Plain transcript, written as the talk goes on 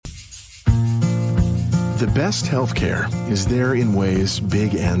The best healthcare is there in ways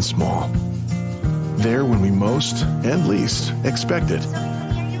big and small. There when we most and least expect it.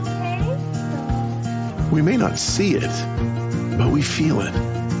 We may not see it, but we feel it.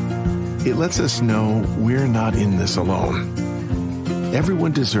 It lets us know we're not in this alone.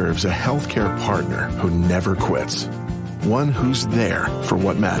 Everyone deserves a healthcare partner who never quits. One who's there for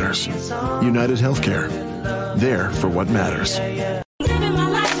what matters. United Healthcare. There for what matters.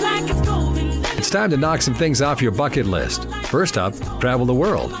 It's time to knock some things off your bucket list. First up, travel the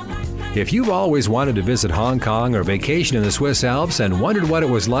world. If you've always wanted to visit Hong Kong or vacation in the Swiss Alps and wondered what it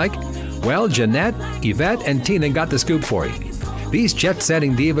was like, well, Jeanette, Yvette, and Tina got the scoop for you. These Jet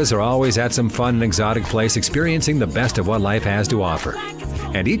Setting Divas are always at some fun and exotic place experiencing the best of what life has to offer.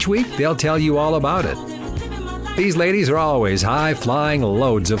 And each week, they'll tell you all about it. These ladies are always high-flying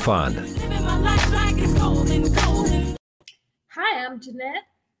loads of fun. Hi, I'm Jeanette.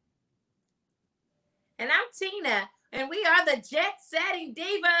 And I'm Tina. And we are the Jet Setting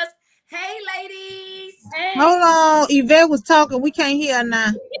Divas. Hey, ladies. Hey. Hold on. Yvette was talking. We can't hear her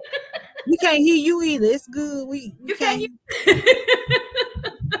now. We can't hear you either. It's good. We can't hear. Can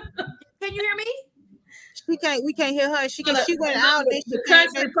you hear me? We can't hear her. She went out. The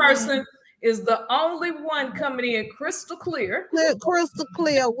country person is the only one coming in crystal clear. Crystal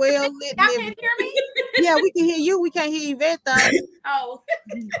clear. Well, y'all can't hear me? Yeah, we can hear you. We can't hear Yvette though. Oh,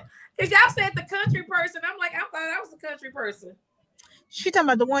 because y'all said the country person. I'm like, I thought I was the country person. She talking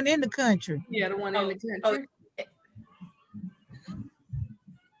about the one in the country. Yeah, the one in the country. Oh.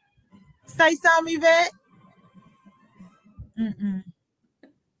 Say something, Yvette.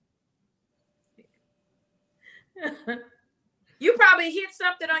 You probably hit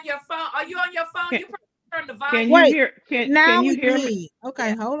something on your phone. Are you on your phone? You probably turn the volume. Can you hear me?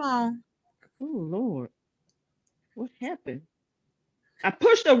 Okay, hold on. Oh Lord, what happened? I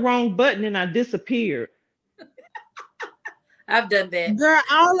pushed the wrong button and I disappeared. I've done that. Girl,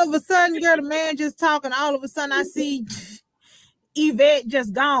 all of a sudden, the man just talking. All of a sudden, I see Yvette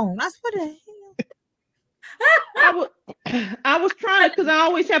just gone. I said, what the hell? I was trying to, because I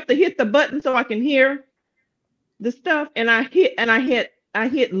always have to hit the button so I can hear the stuff, and I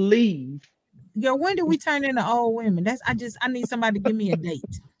hit leave. Girl, when did we turn into old women? I need somebody to give me a date.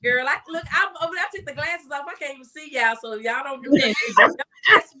 Girl, I took the glasses off. I can't even see y'all, so y'all don't do that.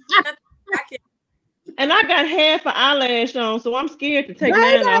 And I got half an eyelash on, so I'm scared to take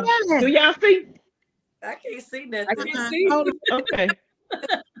mine off. Do y'all see? I can't see nothing. I can't see. Okay.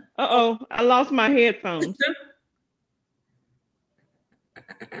 Uh-oh, I lost my headphones.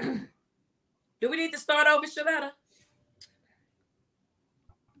 Do we need to start over, Shaletta?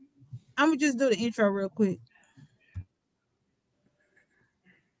 I'm going to just do the intro real quick.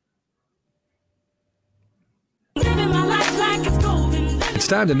 It's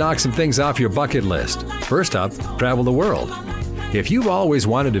time to knock some things off your bucket list. First up, travel the world. If you've always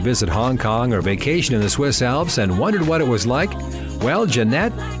wanted to visit Hong Kong or vacation in the Swiss Alps and wondered what it was like, well,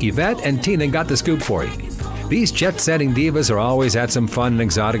 Jeanette, Yvette, and Tina got the scoop for you. These Jet Setting Divas are always at some fun and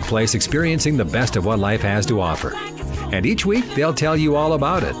exotic place experiencing the best of what life has to offer. And each week, they'll tell you all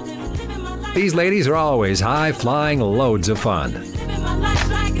about it. These ladies are always high-flying loads of fun.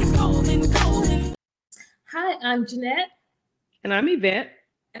 Hi, I'm Jeanette. And I'm Yvette.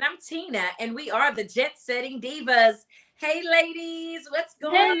 And I'm Tina. And we are the Jet Setting Divas. Hey, ladies. What's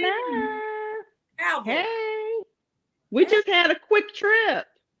going on? Hey. We just had a quick trip.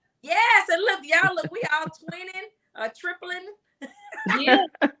 Yes. And look, we all twinning, tripling. Yeah.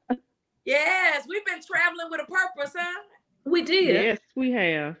 Yes. We've been traveling with a purpose, huh? We did. Yes, we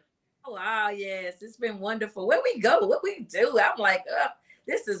have. Oh, wow. Yes. It's been wonderful. Where we go? What we do? I'm like,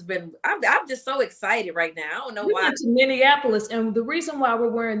 this has been, I'm just so excited right now. I don't know why. We went to Minneapolis, and the reason why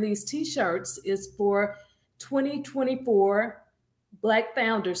we're wearing these t-shirts is for 2024 Black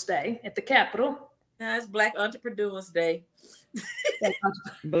Founders Day at the Capitol. No, it's Black Entrepreneurs Day.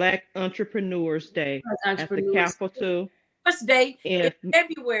 Black Entrepreneurs Day at the Capitol. First day in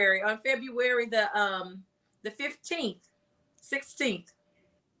February, on February the 15th, 16th.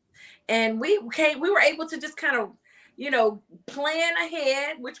 And we were able to just kind of, plan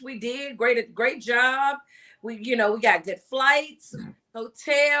ahead, which we did. Great job. We got good flights,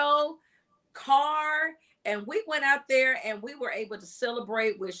 hotel, car, and we went out there and we were able to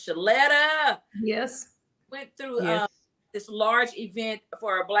celebrate with Shaletta. Yes. Went through this large event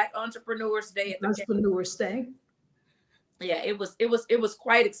for our Black Entrepreneurs Day at the Entrepreneurs Day. Yeah, it was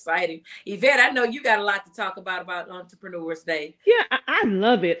quite exciting. Yvette, I know you got a lot to talk about Entrepreneurs Day. Yeah, I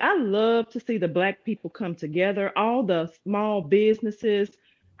love it. I love to see the Black people come together, all the small businesses.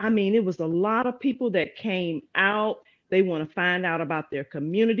 I mean, it was a lot of people that came out. They want to find out about their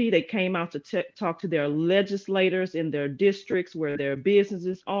community. They came out to talk to their legislators in their districts where their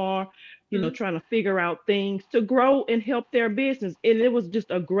businesses are, trying to figure out things to grow and help their business. And it was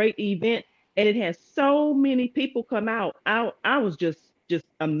just a great event. And it had so many people come out. I was just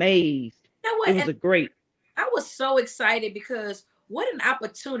amazed. You know what? It was a great. I was so excited because what an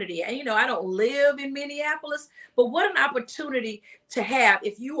opportunity. And I don't live in Minneapolis, but what an opportunity to have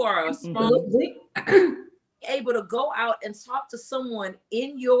if you are a small able to go out and talk to someone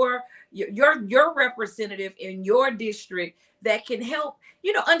in your representative in your district that can help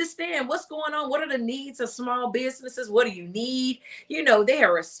understand what's going on. What are the needs of small businesses? What do you need?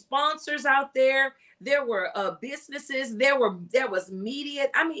 There are sponsors out there. There were businesses. There was media.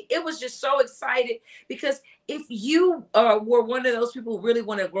 I mean, it was just so excited because if you were one of those people who really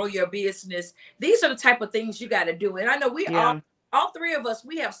want to grow your business, these are the type of things you got to do. And I know we all three of us,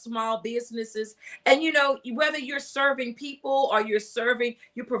 we have small businesses, and whether you're serving people or you're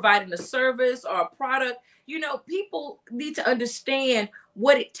providing a service or a product, people need to understand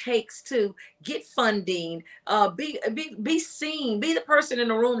what it takes to get funding, be seen, be the person in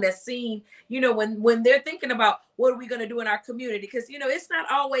the room that's seen, when they're thinking about what are we going to do in our community, because it's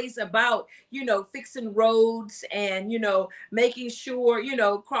not always about fixing roads and making sure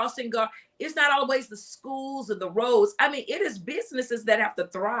crossing guard. It's not always the schools or the roads. I mean, it is businesses that have to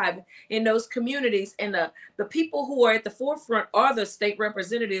thrive in those communities, and the people who are at the forefront are the state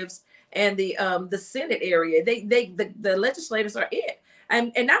representatives and the Senate area. The legislators are it.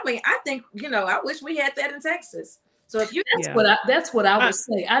 And I mean, I think, I wish we had that in Texas. So if you that's what I would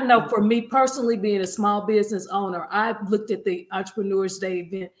say. I know for me personally, being a small business owner, I looked at the Entrepreneurs Day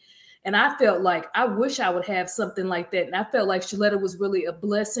event and I felt like I wish I would have something like that. And I felt like Shaletta was really a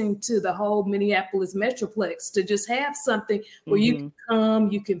blessing to the whole Minneapolis Metroplex to just have something where you can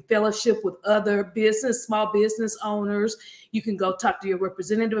come, you can fellowship with other small business owners. You can go talk to your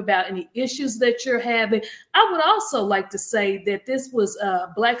representative about any issues that you're having. I would also like to say that this was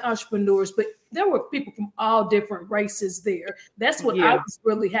Black entrepreneurs, but there were people from all different races there. That's what I was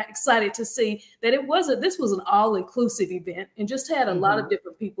really excited to see, that this was an all-inclusive event and just had a lot of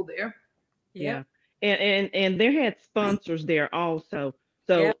different people there. Yeah. And there had sponsors there also.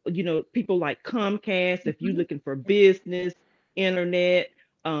 So, people like Comcast, if you're looking for business, internet,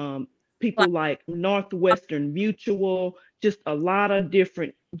 people like Northwestern Mutual, just a lot of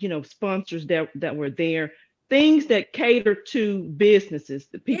different, sponsors that were there. Things that cater to businesses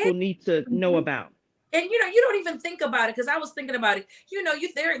that people need to know about. And you don't even think about it, because I was thinking about it.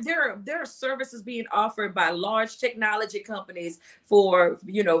 There are services being offered by large technology companies for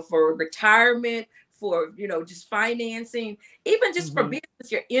retirement, for just financing, even just for business,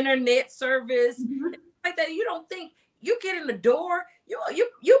 your internet service, like that. You don't think you get in the door,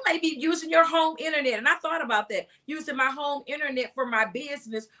 you may be using your home internet. And I thought about that, using my home internet for my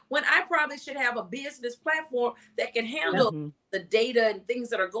business, when I probably should have a business platform that can handle the data and things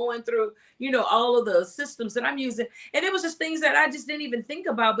that are going through, all of the systems that I'm using. And it was just things that I just didn't even think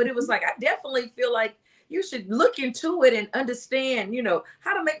about. But it was like, I definitely feel like you should look into it and understand,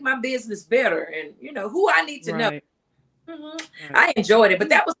 how to make my business better and, who I need to know. I enjoyed it, but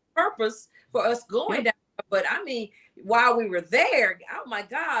that was the purpose for us going down. But I mean, while we were there, oh my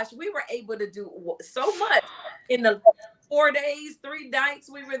gosh, we were able to do so much in the 4 days, 3 nights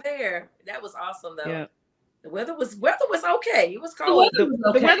we were there. That was awesome, though. Yeah. The weather was okay. It was cold.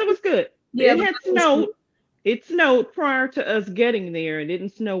 The weather was good. Yeah, it had snowed. It snowed prior to us getting there. It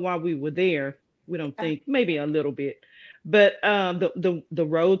didn't snow while we were there. We don't think, maybe a little bit. But the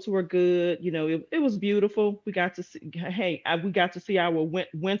roads were good. It was beautiful. We got to see our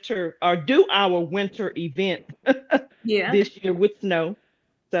winter, or do our winter event this year with snow.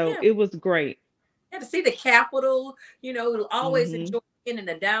 So it was great. Yeah, to see the Capitol, always enjoy being in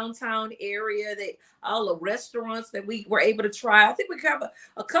the downtown area. All the restaurants that we were able to try. I think we have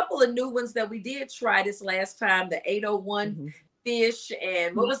a couple of new ones that we did try this last time. The 801 fish,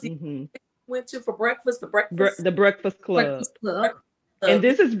 and what was the went to for breakfast? The Breakfast Club. And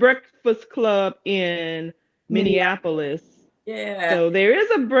this is Breakfast Club in Minneapolis. Yeah. So there is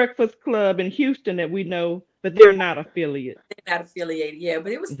a Breakfast Club in Houston that we know, but they're not affiliated. They're not affiliated, yeah.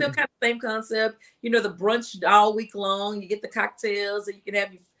 But it was still kind of the same concept. The brunch all week long. You get the cocktails, and you can have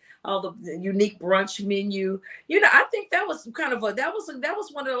all the unique brunch menu. I think that was kind of that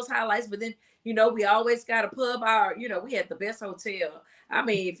was one of those highlights. But then, we always got a pub. We had the best hotel. I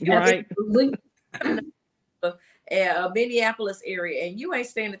mean, if you a Minneapolis area and you ain't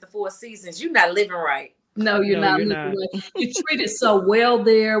staying at the Four Seasons, you're not living right. No, you're not living right. You treated so well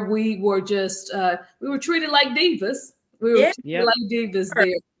there. We were just we were treated like divas. We were treated like divas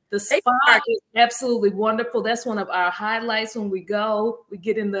there. The spa is absolutely wonderful. That's one of our highlights when we go. We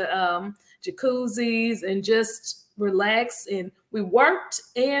get in the jacuzzis and just relax. And we worked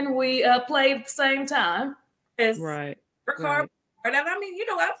and we played at the same time. Yes. Right. And I mean,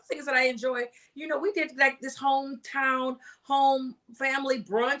 other things that I enjoy, we did like this home family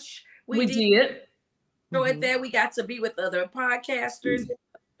brunch. We did. Enjoyed that. We got to be with other podcasters,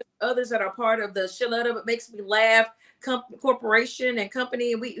 others that are part of the Shaletta It Makes Me Laugh corporation and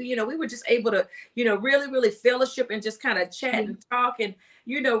company. And we were just able to, really, really fellowship and just kind of chat and talk and,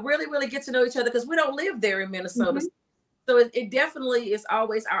 really, really get to know each other because we don't live there in Minnesota. So it definitely is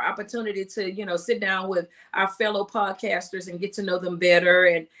always our opportunity to, sit down with our fellow podcasters and get to know them better.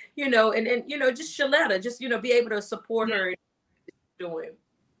 And, just Shaletta, just, be able to support her doing.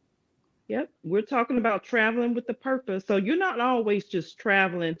 Yep. We're talking about traveling with a purpose. So you're not always just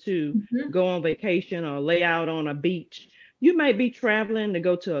traveling to go on vacation or lay out on a beach. You may be traveling to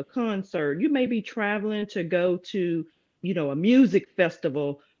go to a concert. You may be traveling to go to, a music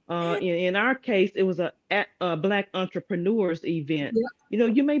festival. In our case, it was a Black entrepreneurs event.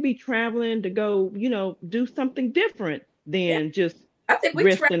 You may be traveling to go, do something different than just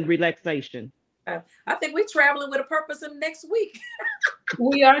rest and relaxation. I think we're traveling with a purpose in next week.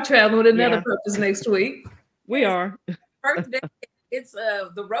 We are traveling with another purpose next week. We are. Birthday. It's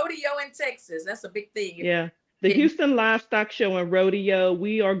the rodeo in Texas. That's a big thing. Yeah. The Houston Livestock Show and Rodeo.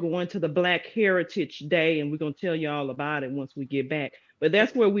 We are going to the Black Heritage Day, and we're going to tell you all about it once we get back. But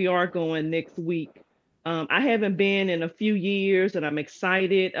that's where we are going next week. I haven't been in a few years, and I'm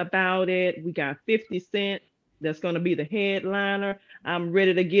excited about it. We got 50 Cent. That's going to be the headliner. I'm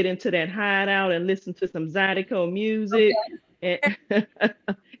ready to get into that hideout and listen to some Zydeco music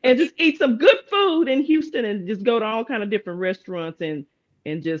and just eat some good food in Houston and just go to all kind of different restaurants and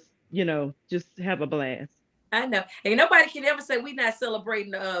just, just have a blast. I know. And nobody can ever say we're not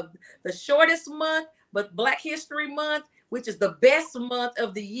celebrating the shortest month, but Black History Month, which is the best month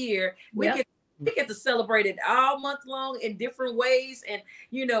of the year. We get to celebrate it all month long in different ways. And,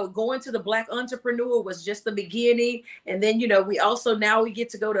 going to the Black Entrepreneur was just the beginning. And then, we also now we get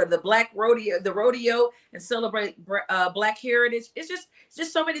to go to the rodeo and celebrate Black heritage. It's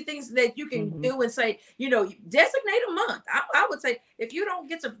just so many things that you can do and say, designate a month. I would say if you don't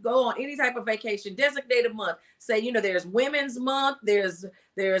get to go on any type of vacation, designate a month. Say, there's Women's Month, there's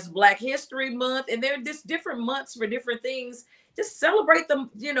Black History Month, and there are just different months for different things. Just celebrate them,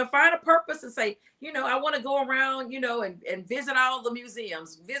 find a purpose and say, I want to go around, and visit all the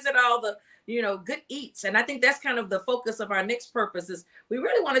museums, visit all the, good eats. And I think that's kind of the focus of our next purpose is we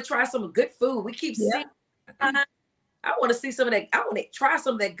really want to try some good food. We keep seeing, I want to see some of that. I want to try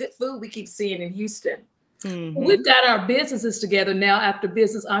some of that good food we keep seeing in Houston. We've got our businesses together now after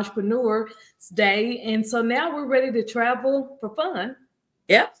Business Entrepreneurs Day. And so now we're ready to travel for fun.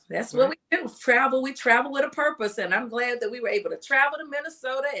 Yep, that's what we do. We travel with a purpose. And I'm glad that we were able to travel to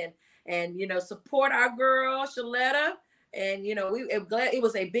Minnesota and support our girl, Shaletta. And, we're glad it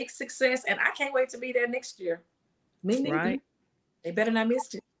was a big success. And I can't wait to be there next year. Me neither. Right. They better not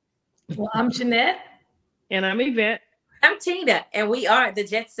miss it. Well, I'm Jeanette. And I'm Yvette. I'm Tina. And we are the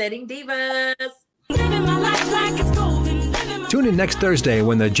Jet Setting Divas. Tune in next Thursday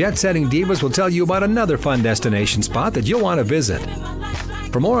when the Jet Setting Divas will tell you about another fun destination spot that you'll want to visit.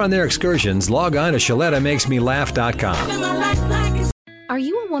 For more on their excursions, log on to ShalettaMakesMeLaugh.com. Are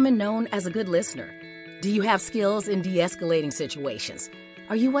you a woman known as a good listener? Do you have skills in de-escalating situations?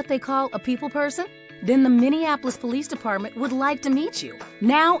 Are you what they call a people person? Then the Minneapolis Police Department would like to meet you.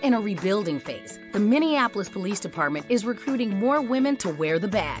 Now in a rebuilding phase, the Minneapolis Police Department is recruiting more women to wear the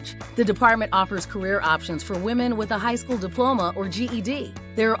badge. The department offers career options for women with a high school diploma or GED.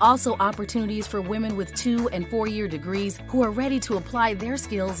 There are also opportunities for women with 2- and 4-year degrees who are ready to apply their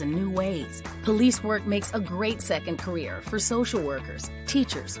skills in new ways. Police work makes a great second career for social workers,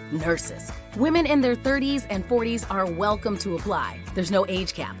 teachers, nurses. Women in their 30s and 40s are welcome to apply. There's no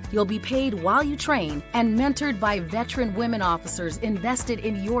age cap. You'll be paid while you train and mentored by veteran women officers invested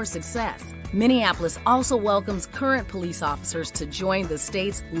in your success. Minneapolis also welcomes current police officers to join the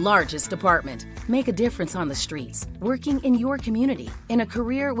state's largest department. Make a difference on the streets, working in your community, in a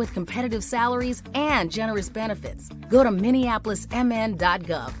career with competitive salaries and generous benefits. Go to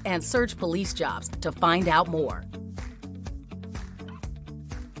minneapolismn.gov and search police jobs to find out more.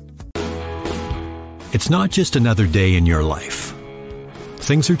 It's not just another day in your life.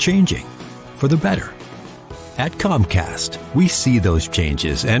 Things are changing for the better. At Comcast, we see those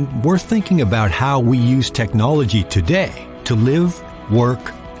changes, and we're thinking about how we use technology today to live, work,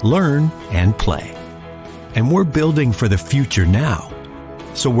 learn, and play. And we're building for the future now,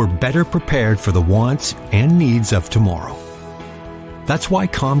 so we're better prepared for the wants and needs of tomorrow. That's why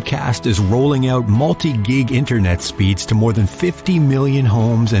Comcast is rolling out multi-gig internet speeds to more than 50 million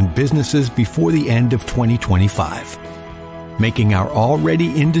homes and businesses before the end of 2025, making our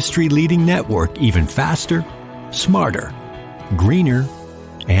already industry-leading network even faster, smarter, greener,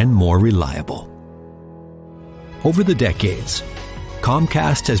 and more reliable. Over the decades,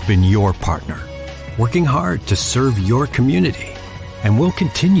 Comcast has been your partner, working hard to serve your community, and will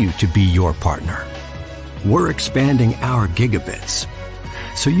continue to be your partner. We're expanding our gigabits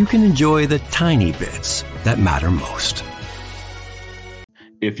so you can enjoy the tiny bits that matter most.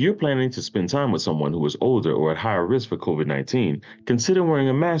 If you're planning to spend time with someone who is older or at higher risk for COVID-19, consider wearing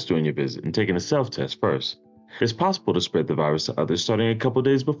a mask during your visit and taking a self-test first. It's possible to spread the virus to others starting a couple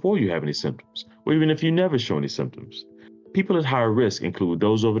days before you have any symptoms, or even if you never show any symptoms. People at higher risk include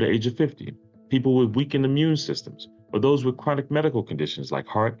those over the age of 50, people with weakened immune systems, or those with chronic medical conditions like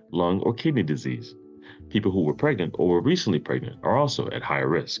heart, lung, or kidney disease. People who were pregnant or were recently pregnant are also at higher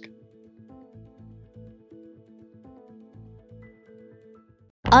risk.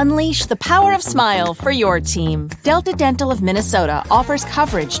 Unleash the power of smile for your team. Delta Dental of Minnesota offers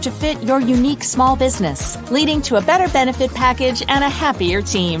coverage to fit your unique small business, leading to a better benefit package and a happier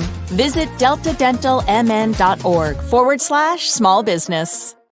team. Visit deltadentalmn.org/small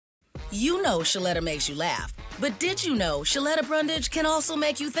business. You know Shaletta makes you laugh, but did you know Shaletta Brundage can also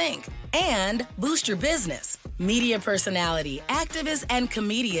make you think and boost your business? Media personality, activist, and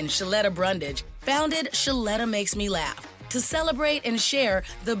comedian Shaletta Brundage founded Shaletta Makes Me Laugh to celebrate and share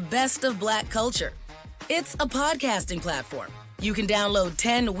the best of Black culture. It's a podcasting platform. You can download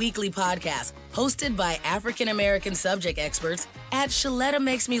 10 weekly podcasts hosted by African-American subject experts at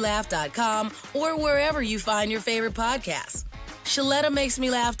ShalettaMakesMeLaugh.com or wherever you find your favorite podcasts.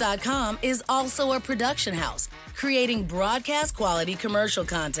 ShalettaMakesMeLaugh.com is also a production house, creating broadcast-quality commercial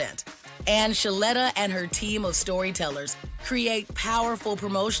content. And Shaletta and her team of storytellers create powerful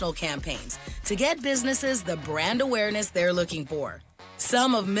promotional campaigns to get businesses the brand awareness they're looking for.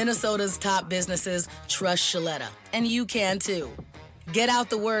 Some of Minnesota's top businesses trust Shaletta, and you can too. Get out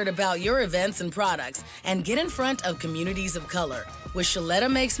the word about your events and products and get in front of communities of color with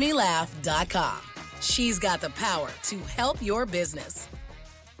ShalettaMakesMeLaugh.com. She's got the power to help your business.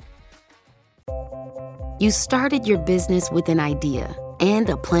 You started your business with an idea and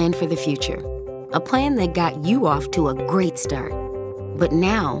a plan for the future. A plan that got you off to a great start. But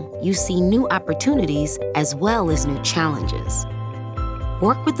now you see new opportunities as well as new challenges.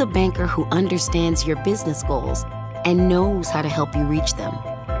 Work with a banker who understands your business goals and knows how to help you reach them.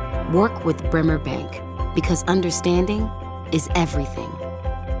 Work with Bremer Bank, because understanding is everything.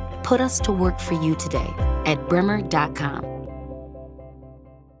 Put us to work for you today at bremer.com.